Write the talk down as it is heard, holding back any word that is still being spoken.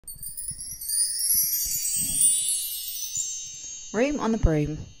Room on the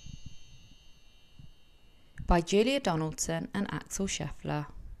Broom by Julia Donaldson and Axel Scheffler.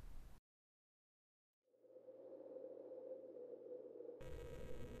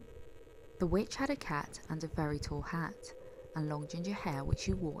 The witch had a cat and a very tall hat, and long ginger hair which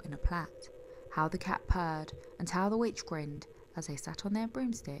she wore in a plait. How the cat purred, and how the witch grinned, as they sat on their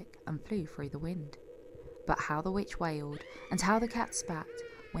broomstick and flew through the wind. But how the witch wailed, and how the cat spat,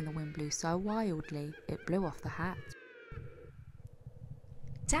 when the wind blew so wildly it blew off the hat.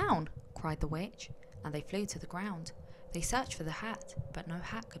 "Down!" cried the witch, and they flew to the ground. They searched for the hat, but no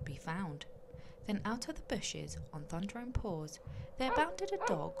hat could be found. Then out of the bushes, on thundering paws, there bounded a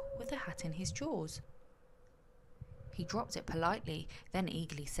dog with a hat in his jaws. He dropped it politely, then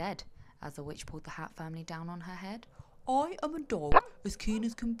eagerly said, as the witch pulled the hat firmly down on her head, "I am a dog, as keen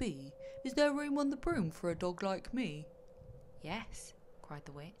as can be. Is there room on the broom for a dog like me?" "Yes," cried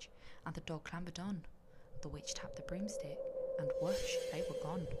the witch, and the dog clambered on. The witch tapped the broomstick, and whoosh, they were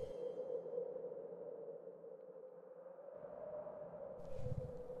gone.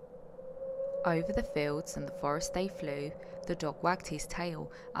 Over the fields and the forest they flew, the dog wagged his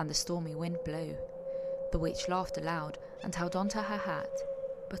tail, and the stormy wind blew. The witch laughed aloud, and held on to her hat,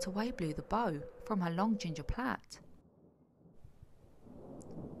 but away blew the bow from her long ginger plait.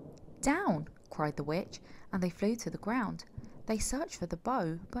 "Down!" cried the witch, and they flew to the ground. They searched for the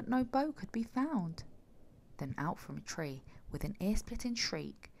bow, but no bow could be found. Then out from a tree, with an ear-splitting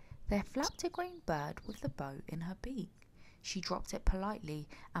shriek, there flapped a green bird with the bow in her beak. She dropped it politely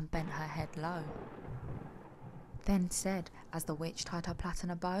and bent her head low. Then said, as the witch tied her plait in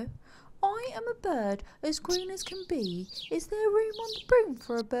a bow, "I am a bird as green as can be. Is there room on the broom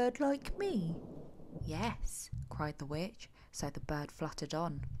for a bird like me?" "Yes," cried the witch, so the bird fluttered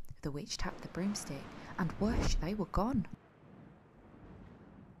on. The witch tapped the broomstick, and whoosh, they were gone.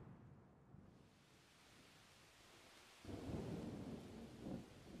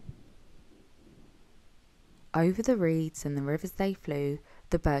 Over the reeds and the rivers they flew,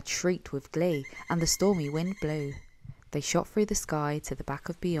 the birds shrieked with glee, and the stormy wind blew. They shot through the sky to the back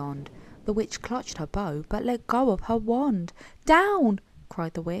of beyond. The witch clutched her bow, but let go of her wand. "Down!"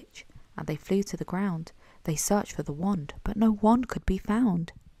 cried the witch, and they flew to the ground. They searched for the wand, but no wand could be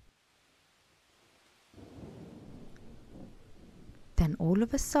found. Then all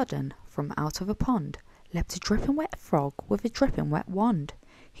of a sudden, from out of a pond, leapt a dripping wet frog with a dripping wet wand.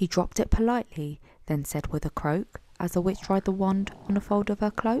 He dropped it politely, then said with a croak, as the witch tried the wand on a fold of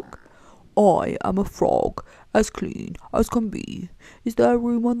her cloak, "I am a frog, as clean as can be. Is there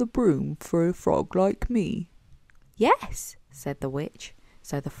room on the broom for a frog like me?" "Yes," said the witch,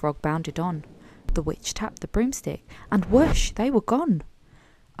 so the frog bounded on. The witch tapped the broomstick, and whoosh, they were gone.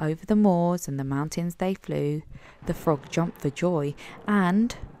 Over the moors and the mountains they flew. The frog jumped for joy,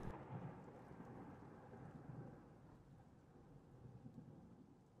 and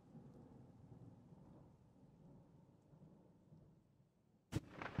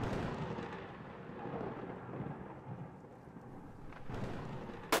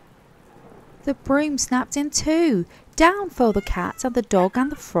the broom snapped in two. Down fell the cat and the dog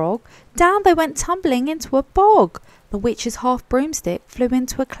and the frog. Down they went tumbling into a bog. The witch's half broomstick flew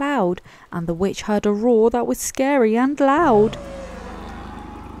into a cloud, and the witch heard a roar that was scary and loud.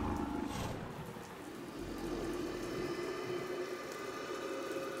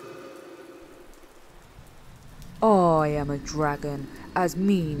 "I am a dragon, as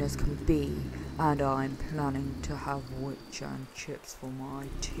mean as can be, and I'm planning to have witch and chips for my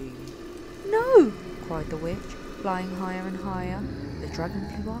tea." "No!" cried the witch, flying higher and higher. The dragon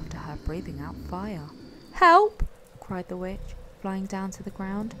flew after her, breathing out fire. "Help!" cried the witch, flying down to the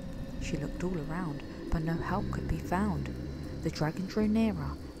ground. She looked all around, but no help could be found. The dragon drew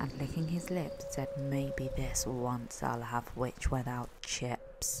nearer, and licking his lips, said, "Maybe this once I'll have witch without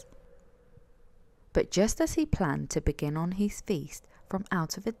chips." But just as he planned to begin on his feast, from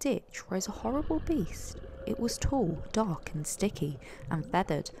out of a ditch rose a horrible beast. It was tall, dark and sticky, and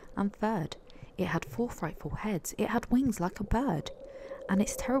feathered and furred. It had 4 frightful heads, it had wings like a bird, and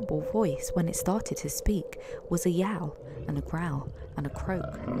its terrible voice, when it started to speak, was a yowl and a growl and a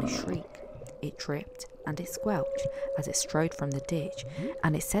croak and a shriek. It dripped and it squelched as it strode from the ditch,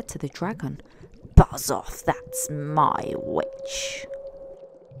 and it said to the dragon, "Buzz off, that's my witch."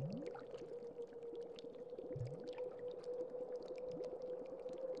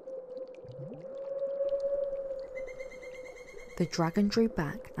 The dragon drew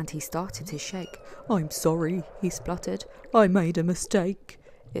back and he started to shake. "I'm sorry," he spluttered. "I made a mistake.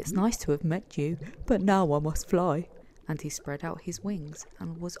 It's nice to have met you, but now I must fly." And he spread out his wings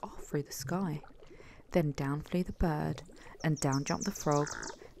and was off through the sky. Then down flew the bird, and down jumped the frog,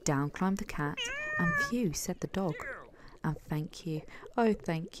 down climbed the cat, and phew, said the dog. And thank you, oh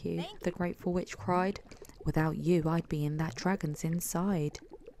thank you, the grateful witch cried. Without you, I'd be in that dragon's inside.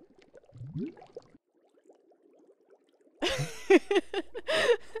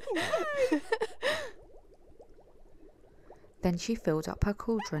 Then she filled up her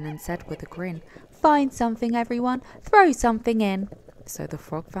cauldron and said with a grin, "Find something, everyone, throw something in." So the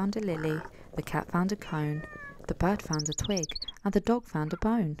frog found a lily, the cat found a cone, the bird found a twig, and the dog found a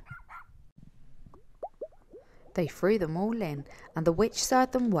bone. They threw them all in, and the witch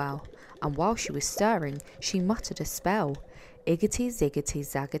stirred them well, and while she was stirring, she muttered a spell. Iggity ziggity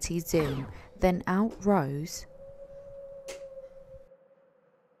zaggity zoom, then out rose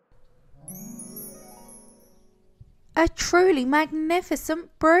a truly magnificent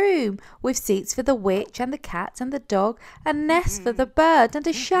broom, with seats for the witch and the cat and the dog, a nest for the bird and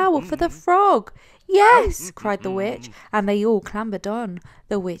a shower for the frog. "Yes," cried the witch, and they all clambered on.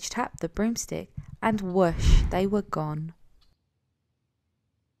 The witch tapped the broomstick, and whoosh, they were gone.